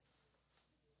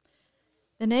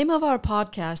The name of our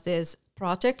podcast is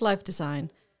Project Life Design,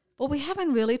 but we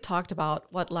haven't really talked about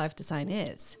what life design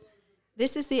is.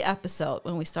 This is the episode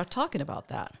when we start talking about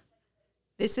that.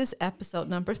 This is episode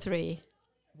number 3.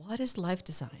 What is life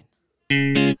design?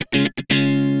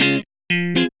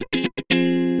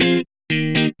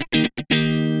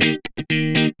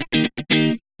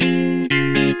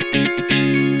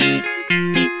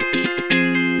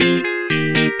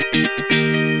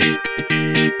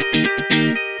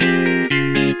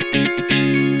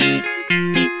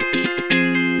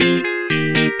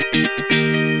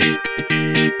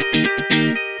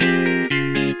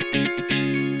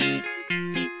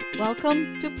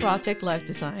 Welcome to Project Life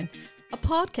Design, a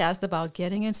podcast about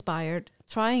getting inspired,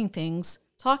 trying things,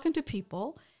 talking to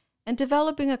people, and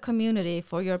developing a community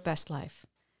for your best life.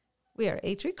 We are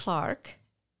Adri Clark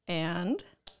and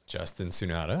Justin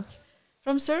Sunada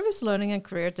from Service Learning and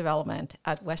Career Development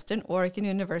at Western Oregon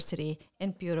University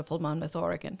in beautiful Monmouth,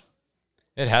 Oregon.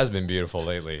 It has been beautiful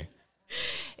lately.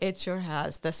 It sure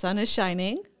has. The sun is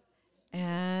shining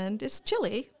and it's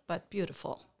chilly, but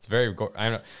beautiful. It's very. I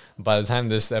know. By the time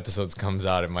this episode comes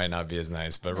out, it might not be as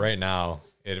nice. But right now,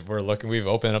 we're looking. We've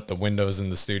opened up the windows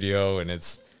in the studio, and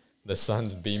the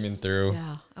sun's beaming through.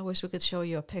 Yeah, I wish we could show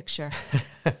you a picture.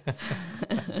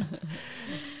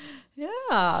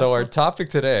 Yeah. So our topic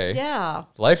today,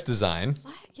 life design.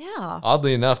 Yeah.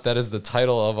 Oddly enough, that is the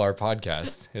title of our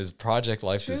podcast, is Project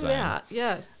Life True Design. that,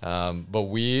 yes. But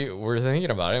we were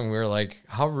thinking about it, and we were like,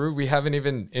 how rude. We haven't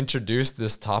even introduced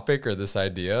this topic or this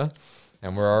idea,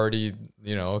 and we're already,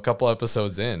 a couple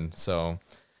episodes in. So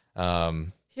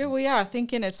here we are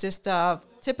thinking it's just a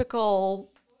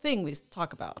typical thing we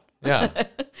talk about.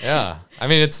 Yeah. I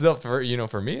mean, it's still,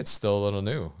 for me, it's still a little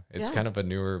new. It's Yeah. kind of a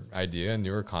newer idea, a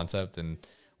newer concept and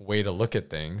way to look at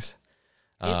things.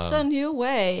 It's a new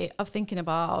way of thinking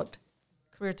about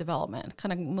career development,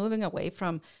 kind of moving away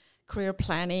from career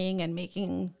planning and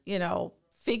making,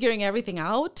 figuring everything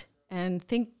out, and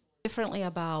think differently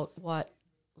about what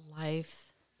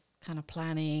life kind of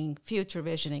planning, future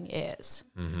visioning is.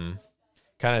 Mm-hmm.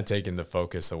 Kind of taking the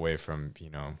focus away from,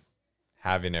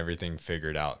 having everything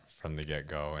figured out from the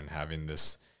get-go and having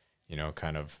this,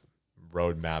 kind of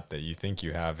roadmap that you think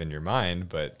you have in your mind,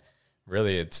 but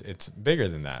really it's bigger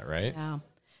than that, right?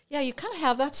 Yeah, you kind of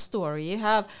have that story. You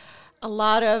have a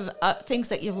lot of things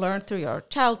that you've learned through your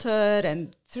childhood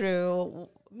and through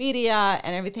media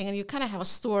and everything, and you kind of have a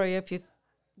story of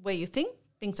way you think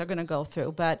things are going to go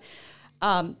through. But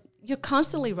you're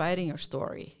constantly writing your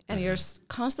story, and you're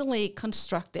constantly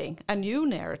constructing a new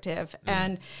narrative.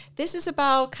 And this is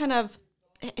about kind of,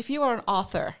 if you are an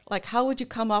author, like how would you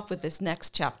come up with this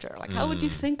next chapter? Like how would you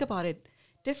think about it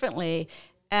differently?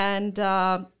 And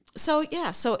so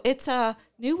it's a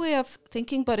new way of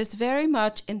thinking, but it's very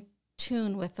much in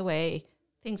tune with the way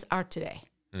things are today.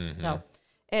 Mm-hmm.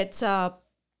 So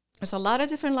there's a lot of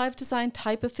different life design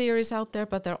type of theories out there,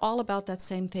 but they're all about that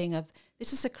same thing of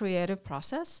this is a creative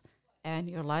process, and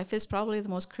your life is probably the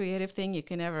most creative thing you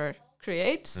can ever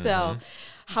create. Mm-hmm. So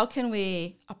how can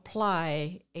we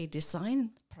apply a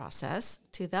design process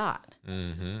to that,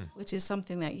 which is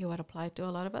something that you would apply to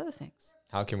a lot of other things?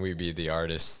 How can we be the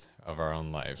artist of our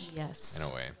own life? Yes. In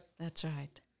a way. That's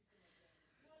right.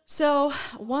 So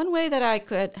one way that I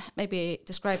could maybe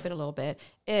describe it a little bit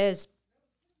is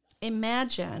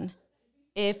imagine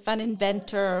if an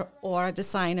inventor or a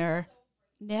designer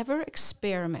never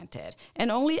experimented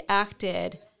and only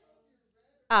acted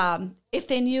if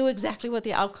they knew exactly what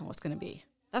the outcome was going to be.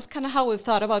 That's kind of how we've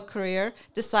thought about career.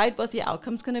 Decide what the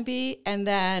outcome's going to be, and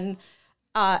then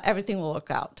everything will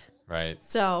work out. Right.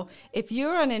 So if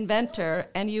you're an inventor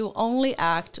and you only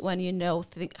act when you know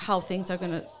how things are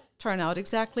going to turn out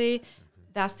exactly,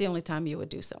 that's the only time you would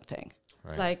do something.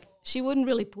 Right. Like, she wouldn't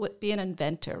really be an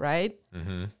inventor, right?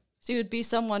 Mm-hmm. She would be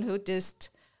someone who just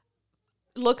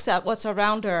looks at what's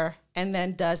around her and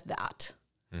then does that.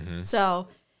 Mm-hmm. So,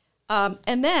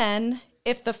 and then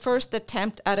if the first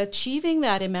attempt at achieving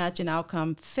that imagined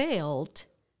outcome failed,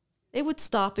 they would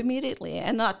stop immediately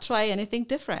and not try anything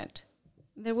different.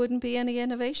 There wouldn't be any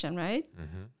innovation, right?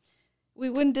 Mm-hmm. We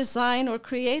wouldn't design or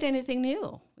create anything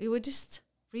new. We would just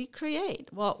recreate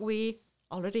what we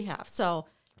already have. So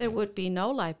there would be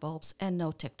no light bulbs and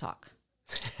no TikTok.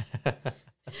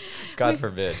 God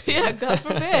forbid. Yeah, God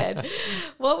forbid.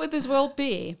 What would this world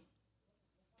be?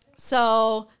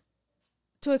 So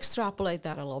to extrapolate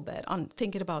that a little bit on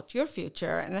thinking about your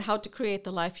future and how to create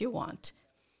the life you want,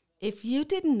 if you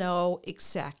didn't know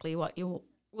exactly what you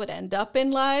would end up in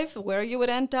life, where you would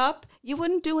end up, you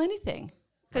wouldn't do anything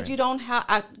because you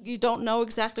don't know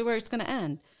exactly where it's going to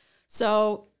end.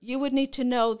 So you would need to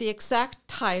know the exact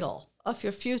title of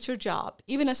your future job,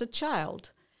 even as a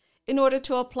child, in order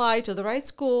to apply to the right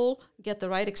school, get the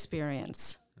right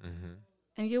experience. Mm-hmm.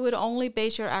 And you would only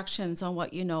base your actions on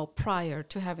what you know prior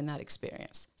to having that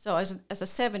experience. So as a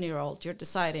 7-year-old, you're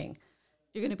deciding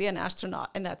you're going to be an astronaut,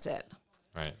 and that's it.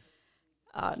 Right.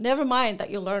 Never mind that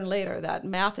you'll learn later that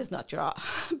math is not your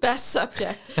best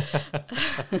subject.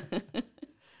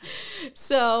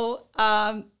 So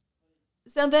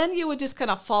then you would just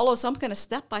kind of follow some kind of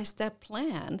step-by-step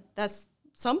plan that's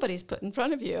somebody's put in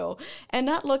front of you and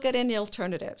not look at any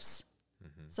alternatives.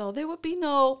 Mm-hmm. So there would be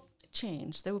no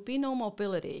change. There would be no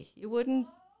mobility. You wouldn't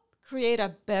create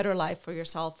a better life for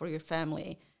yourself or your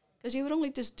family because you would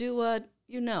only just do what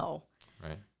you know.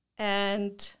 Right.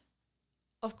 And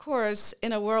of course,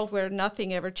 in a world where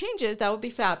nothing ever changes, that would be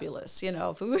fabulous.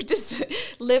 If we would just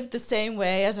live the same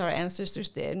way as our ancestors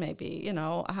did, maybe,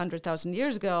 100,000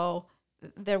 years ago,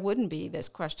 there wouldn't be this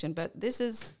question. But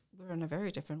we're in a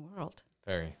very different world.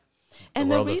 Very.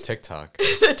 And the world of TikTok.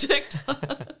 The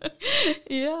TikTok.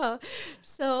 Yeah.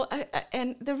 So,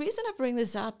 and the reason I bring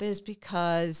this up is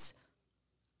because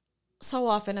so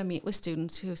often I meet with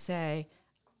students who say,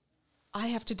 I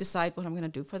have to decide what I'm going to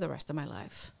do for the rest of my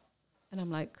life. And I'm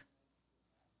like,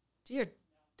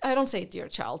 I don't say dear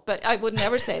child, but I would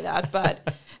never say that.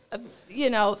 But,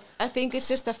 I think it's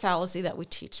just a fallacy that we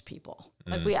teach people.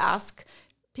 Like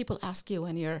people ask you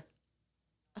when you're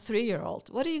a 3-year-old,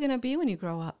 what are you going to be when you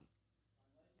grow up?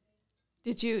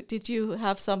 Did you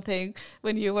have something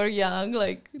when you were young?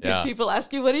 Like, did people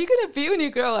ask you, what are you going to be when you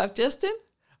grow up, Justin?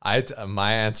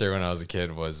 My answer when I was a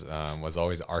kid was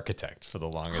always architect for the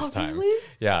longest time. Really?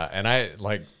 Yeah, and I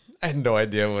had no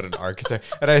idea what an architect,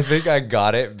 and I think I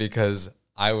got it because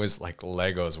I was like,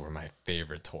 Legos were my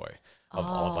favorite toy of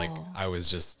all. Like I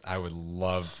would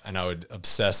love and I would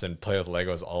obsess and play with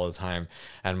Legos all the time.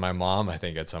 And my mom, I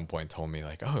think at some point told me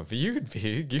like, oh, but you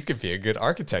could be a good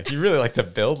architect. You really like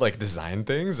to design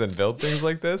things and build things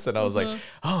like this. And I was like,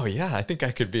 oh yeah, I think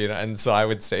I could be. And so I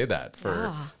would say that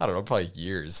for, I don't know, probably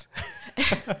years.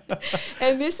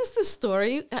 And this is the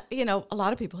story, a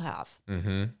lot of people have.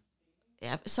 Mm-hmm.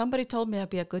 Yeah, somebody told me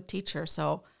I'd be a good teacher,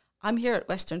 so I'm here at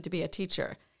Western to be a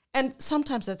teacher. And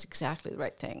sometimes that's exactly the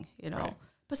right thing, Right.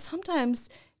 But sometimes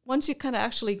once you kind of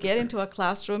actually get into a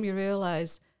classroom, you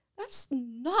realize that's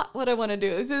not what I want to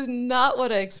do. This is not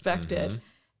what I expected.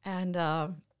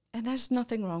 Mm-hmm. And there's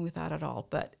nothing wrong with that at all.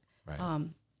 But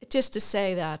just to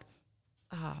say that,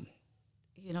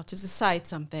 to decide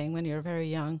something when you're very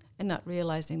young and not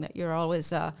realizing that you're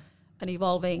always an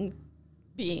evolving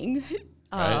being.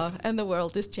 And the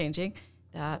world is changing,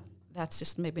 that's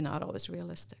just maybe not always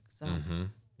realistic. So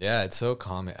Yeah, it's so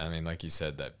common. I mean, like you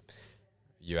said, that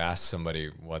you ask somebody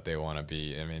what they want to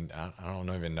be. I mean, I don't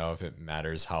even know if it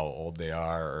matters how old they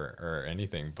are or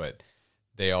anything, but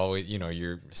they always,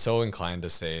 you're so inclined to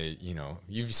say,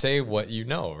 you say what you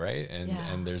know, right?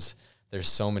 And there's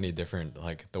so many different,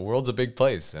 like, the world's a big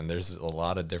place, and there's a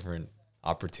lot of different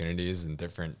opportunities and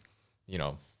different,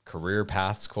 career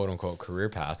paths, quote unquote career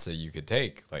paths that you could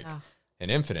take, like an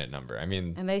infinite number. I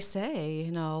mean, and they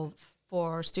say,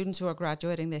 for students who are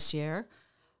graduating this year,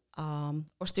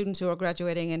 or students who are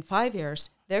graduating in 5 years,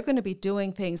 they're going to be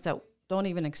doing things that don't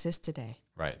even exist today.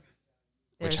 Right.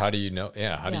 Which, how do you know?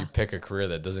 Yeah. How do you pick a career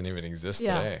that doesn't even exist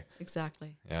today?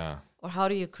 Exactly. Yeah. Or how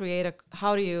do you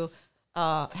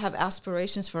have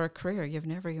aspirations for a career you've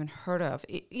never even heard of?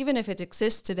 Even if it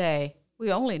exists today,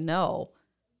 we only know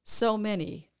so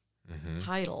many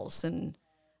titles and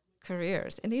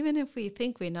careers. And even if we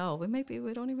think we know, we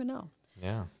don't even know.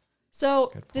 Yeah.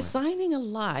 So designing a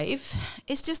life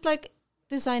is just like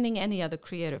designing any other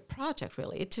creative project,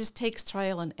 really. It just takes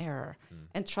trial and error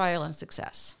and trial and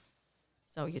success.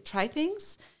 So you try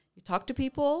things, you talk to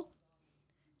people,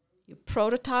 you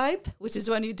prototype, which is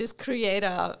when you just create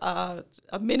a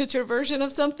miniature version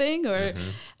of something, or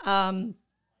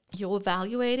you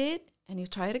evaluate it and you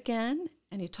try it again,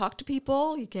 and you talk to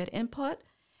people, you get input,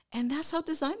 and that's how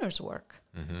designers work,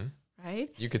 right?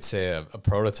 You could say a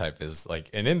prototype is like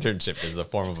an internship is a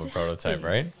form of a prototype,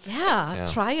 right? Yeah,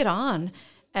 try it on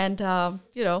and,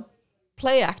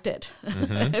 play act it.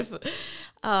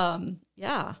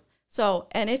 So,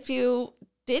 and if you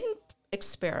didn't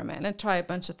experiment and try a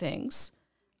bunch of things,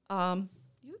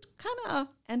 you'd kind of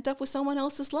end up with someone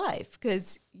else's life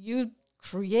because you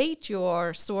create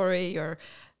your story, your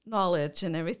knowledge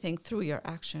and everything through your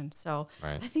action. So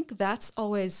I think that's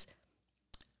always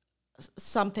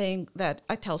something that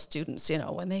I tell students,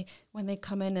 when they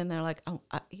come in and they're like,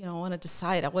 I want to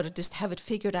decide, I want to just have it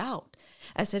figured out.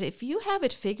 I said, if you have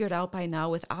it figured out by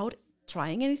now without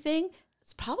trying anything,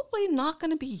 it's probably not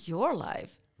going to be your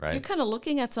life. Right. You're kind of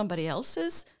looking at somebody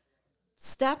else's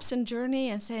steps and journey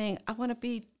and saying, I want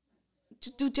to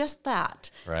do just that.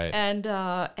 Right.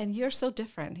 And you're so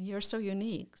different. You're so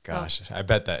unique. So. Gosh, I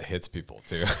bet that hits people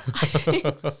too.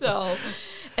 so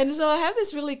I have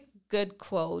this really good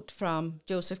quote from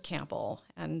Joseph Campbell,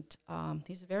 and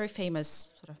he's a very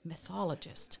famous sort of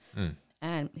mythologist.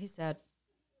 And he said,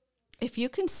 if you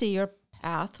can see your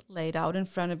path laid out in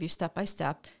front of you step by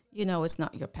step, you know it's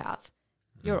not your path.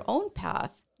 Your own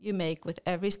path you make with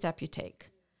every step you take.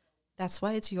 That's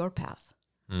why it's your path.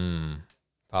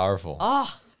 Powerful.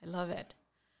 Oh, I love it.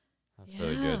 That's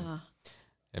really good.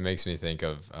 It makes me think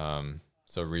of,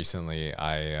 so recently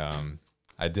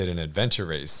I did an adventure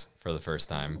race for the first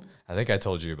time. I think I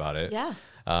told you about it. Yeah.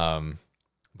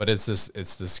 But it's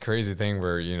this crazy thing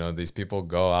where, you know, these people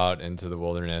go out into the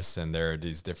wilderness and there are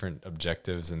these different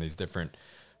objectives and these different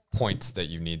points that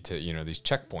you need to, you know, these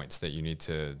checkpoints that you need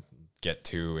to get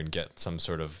to and get some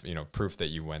sort of, you know, proof that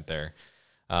you went there.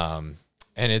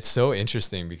 And it's so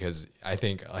interesting because I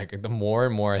think like the more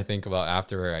and more I think about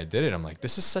after I did it, I'm like,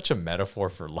 this is such a metaphor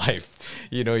for life.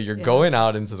 You know, you're going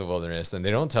out into the wilderness and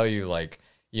they don't tell you like,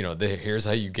 you know, here's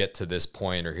how you get to this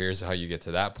point or here's how you get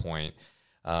to that point.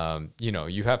 You know,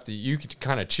 you could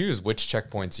kind of choose which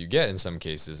checkpoints you get in some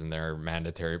cases, and there are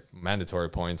mandatory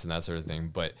points and that sort of thing.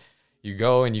 But you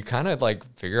go and you kind of like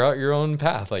figure out your own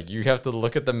path. Like you have to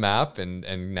look at the map and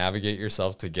navigate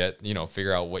yourself to get, you know,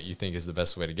 figure out what you think is the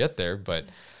best way to get there. But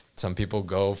some people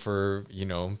go for, you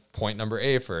know, point number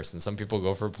A first, and some people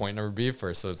go for point number B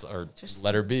first. So it's or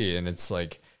letter B, and it's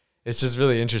like, it's just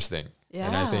really interesting. Yeah.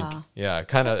 And I think,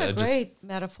 kind of. That's a great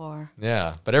metaphor.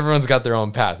 Yeah. But everyone's got their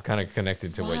own path, kind of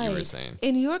connected to what you were saying.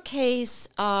 In your case,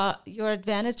 your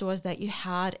advantage was that you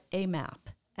had a map.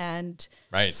 And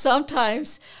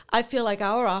sometimes I feel like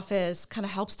our office kind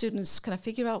of helps students kind of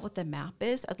figure out what the map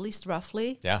is, at least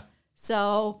roughly. Yeah.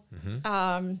 So,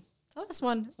 so that's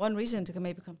one reason to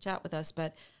maybe come chat with us.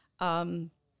 But it's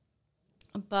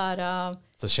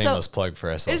a shameless plug for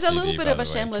SLCD. It's a little bit of a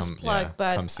shameless plug,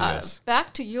 but come see us.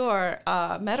 Back to your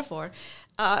metaphor.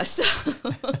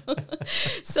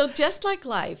 So just like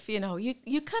life, you know,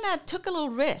 you kind of took a little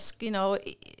risk, you know.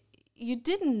 You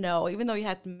didn't know, even though you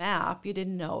had the map, you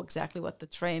didn't know exactly what the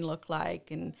train looked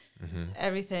like and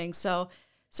everything. So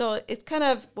it's kind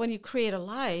of when you create a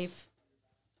life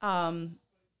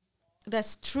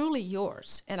that's truly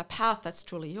yours and a path that's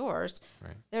truly yours,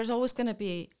 there's always going to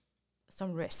be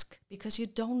some risk because you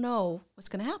don't know what's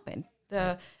going to happen.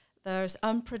 There's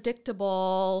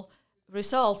unpredictable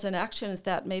results and actions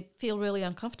that may feel really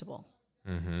uncomfortable.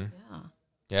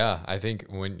 Yeah, I think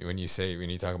when you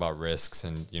talk about risks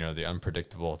and, you know, the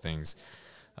unpredictable things,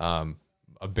 a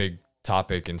big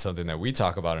topic and something that we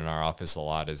talk about in our office a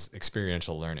lot is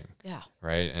experiential learning. Yeah.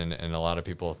 Right. And a lot of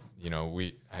people, you know,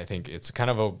 I think it's kind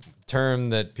of a term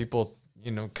that people,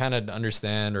 you know, kind of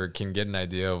understand or can get an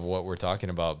idea of what we're talking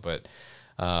about. But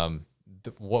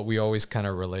what we always kind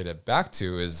of relate it back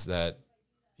to is that,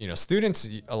 you know, students,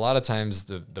 a lot of times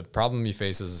the problem you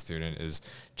face as a student is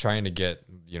trying to get,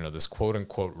 you know, this quote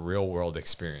unquote real world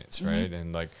experience, right?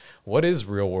 And like, what is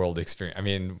real world experience? I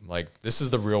mean, like, this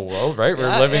is the real world, right?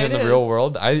 We're living in the real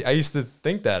world. I used to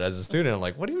think that as a student. I'm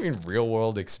like, what do you mean real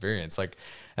world experience? Like,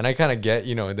 and I kind of get,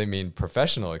 you know, they mean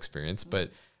professional experience, but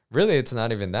really it's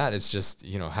not even that. It's just,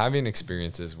 you know, having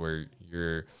experiences where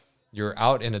you're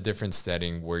out in a different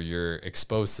setting where you're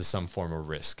exposed to some form of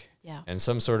risk. Yeah. And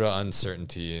some sort of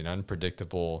uncertainty and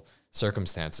unpredictable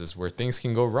circumstances where things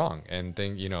can go wrong. And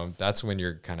you know, that's when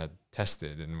you're kind of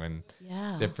tested and when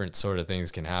different sort of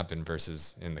things can happen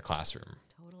versus in the classroom.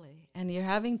 Totally. And you're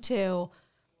having to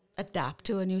adapt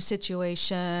to a new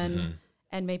situation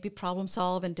and maybe problem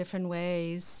solve in different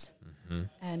ways.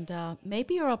 And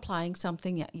maybe you're applying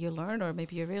something that you learned, or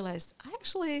maybe you realize, I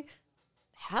actually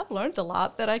have learned a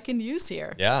lot that I can use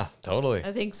here. Yeah, totally.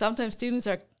 I think sometimes students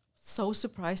are so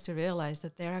surprised to realize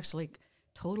that they're actually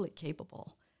totally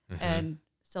capable. And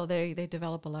so they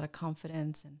develop a lot of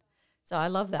confidence. And so I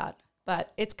love that.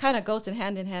 But it kind of goes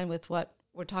hand in hand with what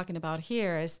we're talking about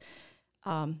here is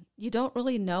you don't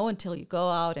really know until you go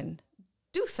out and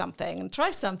do something and try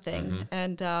something.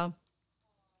 And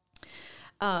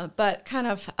but kind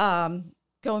of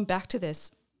going back to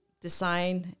this,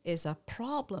 design is a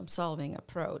problem-solving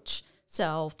approach.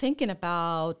 So thinking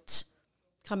about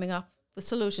coming up with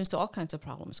solutions to all kinds of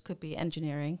problems. Could be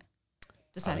engineering,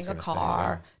 designing a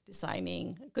car, it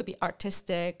could be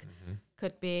artistic,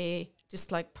 could be just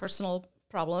like personal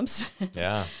problems.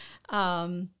 Yeah.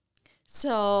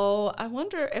 So I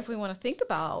wonder if we want to think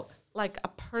about like a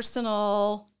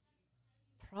personal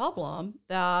problem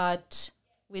that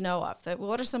we know of.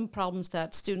 What are some problems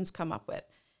that students come up with?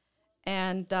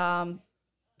 And I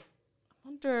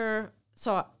wonder,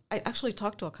 so I actually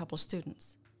talked to a couple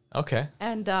students. Okay.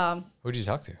 And Who'd you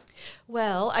talk to?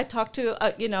 well, I talked to,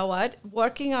 you know what,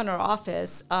 working on our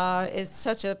office is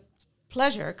such a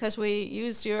pleasure because we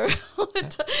used your,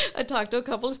 I talked to a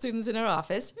couple of students in our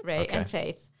office, Ray and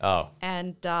Faith. Oh,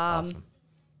 And, awesome.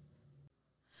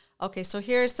 okay, so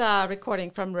here's a recording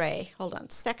from Ray. Hold on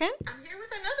a second. I'm here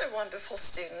with another wonderful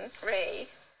student, Ray.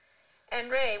 And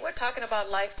Ray, we're talking about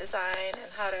life design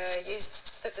and how to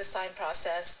use the design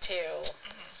process to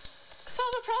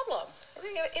solve a problem,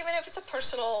 even if it's a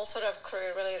personal sort of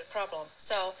career-related problem.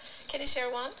 So can you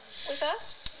share one with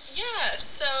us? Yeah,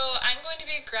 so I'm going to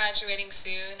be graduating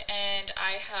soon, and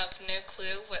I have no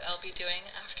clue what I'll be doing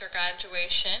after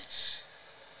graduation.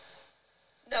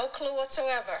 No clue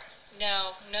whatsoever.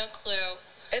 No clue.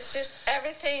 It's just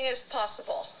everything is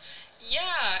possible.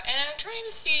 Yeah, and I'm trying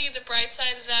to see the bright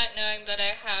side of that, knowing that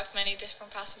I have many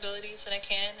different possibilities that I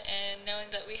can, and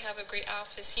knowing that we have a great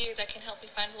office here that can help me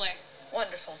find a way.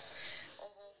 Wonderful.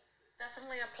 Well, we'll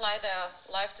definitely apply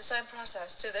the life design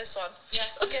process to this one.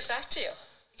 Yes. I'll get back to you.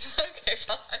 Okay,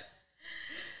 fine.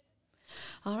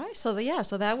 All right, so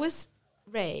that was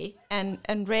Ray, and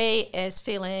Ray is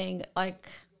feeling like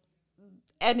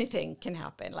anything can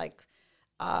happen. Like,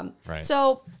 Right.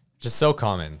 so Just so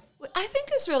common. I think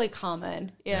it's really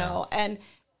common, you know, and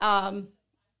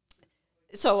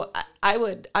so I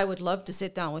would love to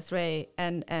sit down with Ray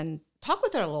and talk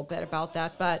with her a little bit about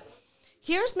that. But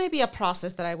here's maybe a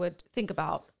process that I would think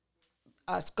about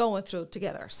us going through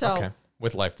together. So Okay.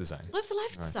 With life design. with the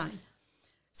life design.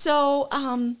 So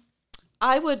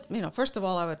I would, first of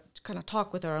all, I would kind of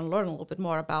talk with her and learn a little bit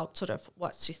more about sort of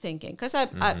what she's thinking. Because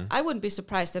I wouldn't be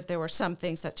surprised if there were some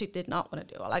things that she did not want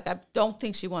to do. Like, I don't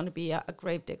think she wanted to be a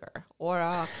grave digger or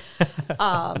a,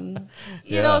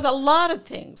 there's a lot of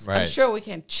things. I'm Right. sure we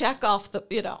can check off the,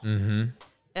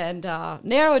 and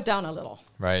narrow it down a little.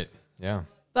 Right. Yeah.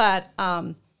 But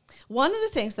one of the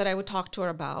things that I would talk to her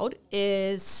about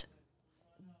is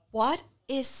what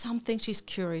is something she's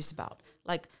curious about?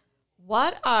 Like,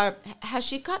 has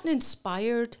she gotten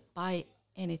inspired by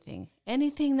anything?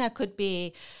 Anything that could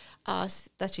be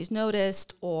that she's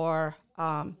noticed, or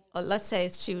let's say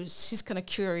she's kind of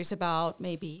curious about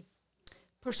maybe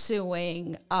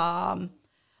pursuing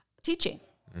teaching.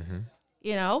 Mm-hmm.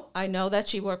 I know that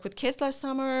she worked with kids last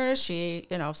summer.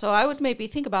 So I would maybe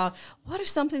think about what is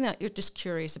something that you're just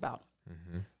curious about.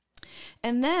 Mm-hmm.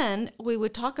 And then we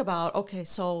would talk about, okay,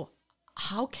 so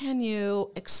how can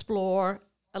you explore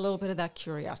a little bit of that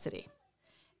curiosity?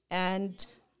 And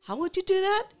how would you do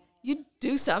that? You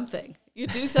do something. You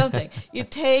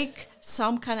take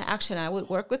some kind of action. I would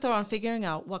work with her on figuring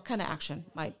out what kind of action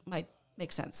might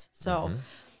make sense. So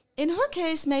in her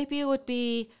case, maybe it would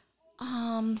be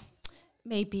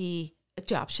maybe a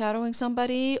job shadowing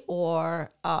somebody,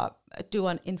 or do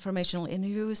an informational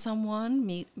interview with someone,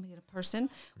 meet a person,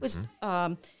 which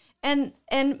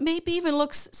and maybe even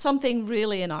looks something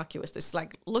really innocuous. Just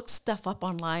like look stuff up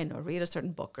online or read a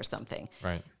certain book or something.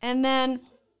 Right. And then,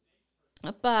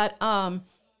 but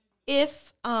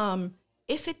if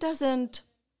it doesn't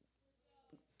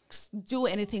do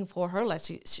anything for her,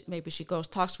 maybe she goes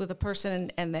talks with a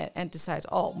person and decides,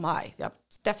 oh my, I'm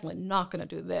definitely not going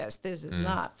to do this. This is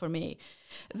not for me.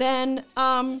 Then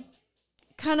kind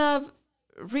of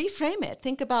reframe it.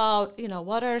 Think about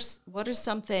what are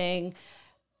something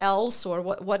else, or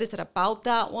what is it about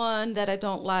that one that I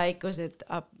don't like? Was it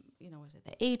is it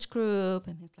the age group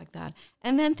and things like that?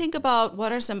 And then think about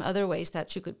what are some other ways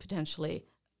that you could potentially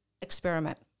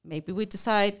experiment. Maybe we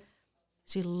decide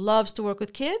she loves to work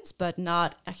with kids, but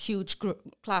not a huge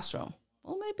classroom.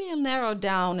 Well, maybe I'll narrow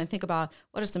down and think about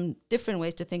what are some different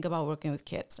ways to think about working with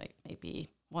kids, like maybe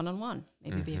one-on-one,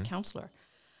 maybe be a counselor.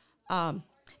 And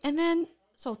then,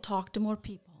 so talk to more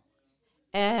people.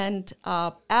 And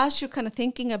as you're kind of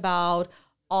thinking about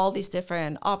all these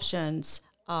different options,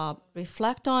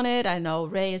 reflect on it. I know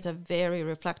Ray is a very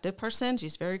reflective person.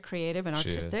 She's very creative and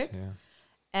artistic. She is, yeah.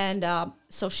 And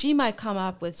so she might come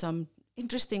up with some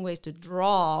interesting ways to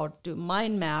draw, or do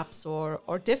mind maps, or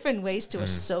different ways to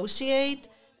associate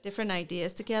different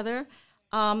ideas together.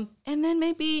 And then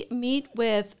maybe meet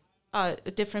with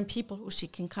different people who she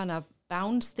can kind of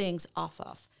bounce things off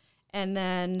of. And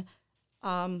then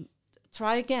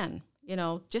try again,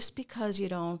 just because you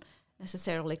don't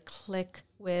necessarily click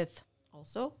with,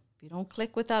 also, if you don't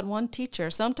click with that one teacher,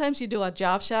 sometimes you do a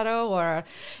job shadow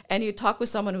and you talk with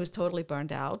someone who's totally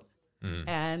burned out.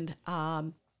 And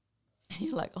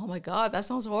you're like, oh my God, that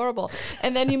sounds horrible.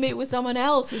 And then you meet with someone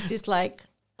else who's just like,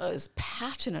 is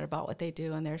passionate about what they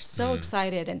do, and they're so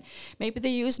excited, and maybe they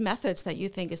use methods that you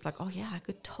think is like, oh yeah, I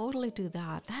could totally do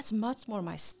that. That's much more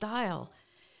my style.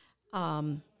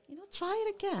 try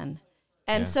it again.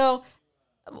 And Yeah. so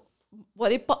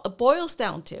what it boils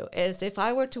down to is, if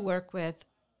I were to work with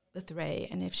Ray,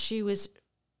 and if she was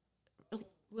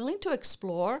willing to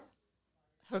explore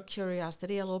her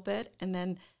curiosity a little bit, and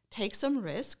then take some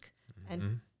risk,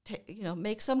 and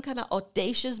make some kind of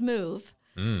audacious move,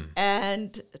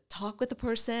 and talk with the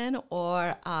person,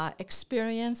 or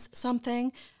experience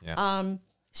something, Yeah.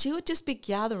 she would just be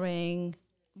gathering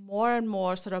more and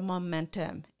more sort of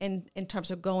momentum in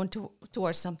terms of going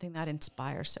towards something that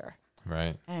inspires her.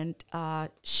 Right. And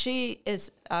she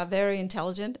is a very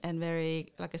intelligent and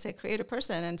very, like I said, creative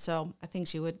person. And so I think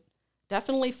she would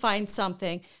definitely find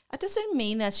something. That doesn't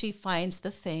mean that she finds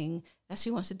the thing that she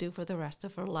wants to do for the rest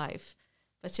of her life,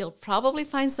 but she'll probably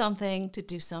find something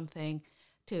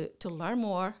to learn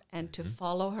more and to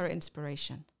follow her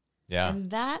inspiration. Yeah.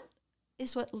 And that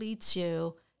is what leads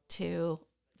you to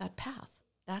that path.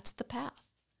 That's the path,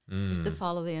 is to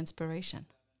follow the inspiration.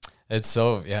 It's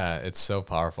so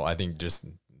powerful. I think just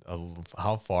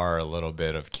how far a little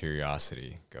bit of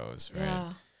curiosity goes, right?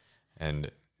 Yeah.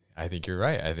 And I think you're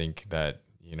right. I think that,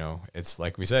 it's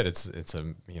like we said, it's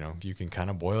a, you can kind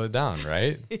of boil it down,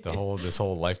 right? This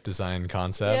whole life design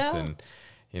concept. Yeah. And,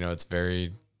 it's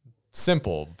very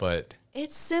simple, but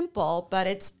It's simple, but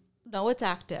it's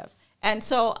active. And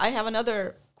so I have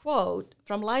another quote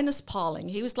from Linus Pauling.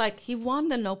 He won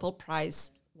the Nobel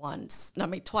Prize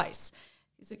twice.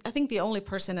 I think the only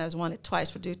person that has won it twice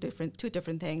for two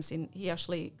different things. And he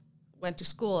actually went to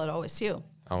school at OSU.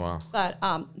 oh, wow. But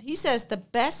he says the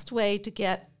best way to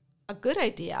get a good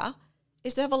idea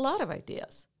is to have a lot of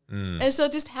ideas. And so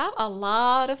just have a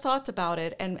lot of thoughts about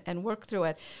it and work through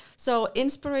it. So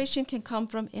inspiration can come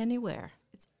from anywhere.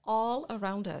 It's all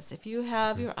around us. If you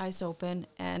have your eyes open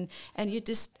and you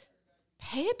just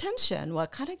pay attention,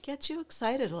 what kind of gets you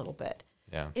excited a little bit.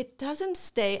 Yeah. It doesn't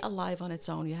stay alive on its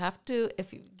own. You have to,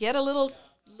 if you get a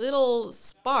little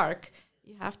spark,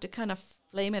 you have to kind of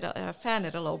fan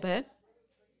it a little bit.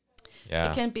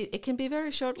 Yeah. It can be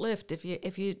very short lived if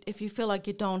you feel like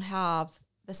you don't have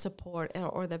the support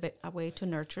or a way to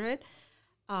nurture it.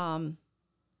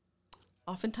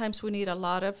 Oftentimes we need a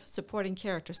lot of supporting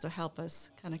characters to help us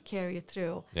kind of carry it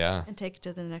through. Yeah. And take it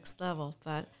to the next level.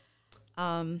 But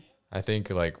I think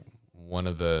like one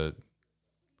of the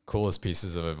coolest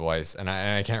pieces of advice, and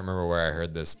I can't remember where I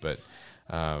heard this, but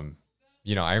I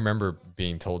remember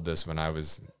being told this when I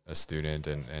was a student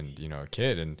and a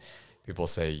kid, and people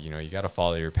say, you got to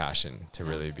follow your passion to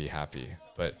really be happy.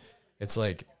 But it's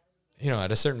like,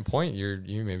 at a certain point,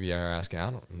 you maybe are asking,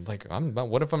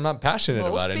 what if I'm not passionate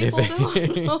Most about people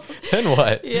anything? don't. Then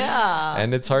what? yeah.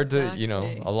 And it's hard exactly.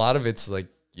 to, a lot of it's like,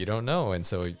 you don't know. And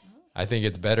so I think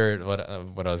it's better. What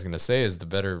I was going to say is the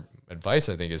better advice,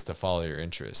 I think, is to follow your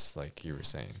interests, like you were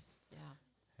saying. Yeah.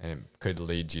 And it could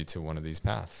lead you to one of these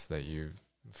paths that you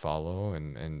follow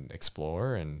and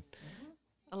explore. And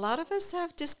A lot of us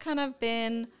have just kind of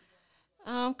been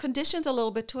conditioned a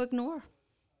little bit to ignore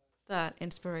that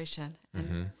inspiration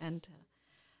and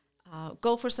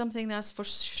go for something that's for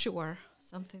sure,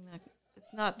 something that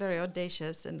it's not very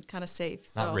audacious and kind of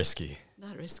safe. not risky.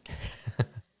 Not risky.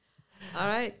 All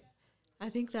right. I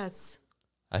think that's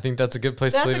I think that's a good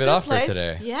place to leave it off for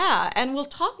today. Yeah, and we'll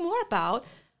talk more about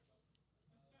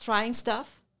trying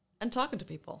stuff and talking to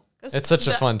people. It's such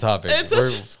a fun topic.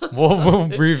 We'll We'll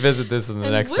revisit this in the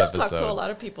next episode. We'll talk to a lot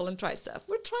of people and try stuff.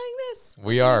 We're trying this.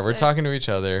 We are. We're talking to each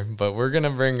other, but we're going to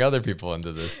bring other people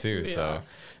into this too. So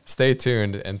stay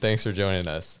tuned, and thanks for joining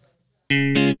us.